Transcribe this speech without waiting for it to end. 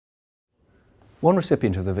One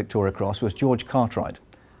recipient of the Victoria Cross was George Cartwright.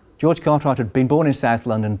 George Cartwright had been born in South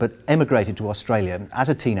London but emigrated to Australia as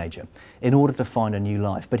a teenager in order to find a new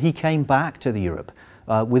life. But he came back to Europe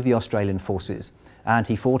with the Australian forces, and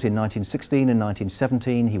he fought in 1916 and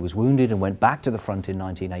 1917. He was wounded and went back to the front in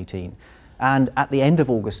 1918. And at the end of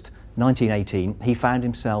August 1918, he found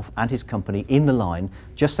himself and his company in the line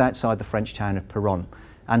just outside the French town of Peronne.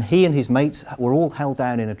 And he and his mates were all held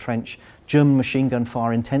down in a trench, German machine gun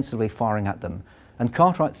fire intensively firing at them. And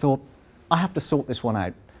Cartwright thought, I have to sort this one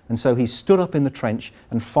out. And so he stood up in the trench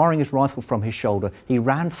and, firing his rifle from his shoulder, he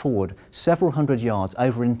ran forward several hundred yards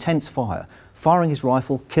over intense fire, firing his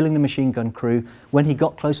rifle, killing the machine gun crew. When he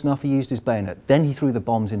got close enough, he used his bayonet. Then he threw the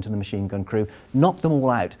bombs into the machine gun crew, knocked them all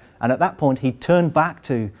out. And at that point, he turned back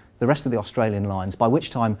to the rest of the Australian lines, by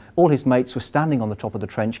which time all his mates were standing on the top of the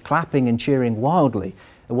trench, clapping and cheering wildly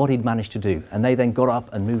at what he'd managed to do. And they then got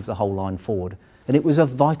up and moved the whole line forward. And it was a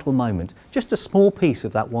vital moment, just a small piece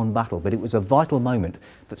of that one battle, but it was a vital moment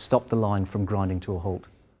that stopped the line from grinding to a halt.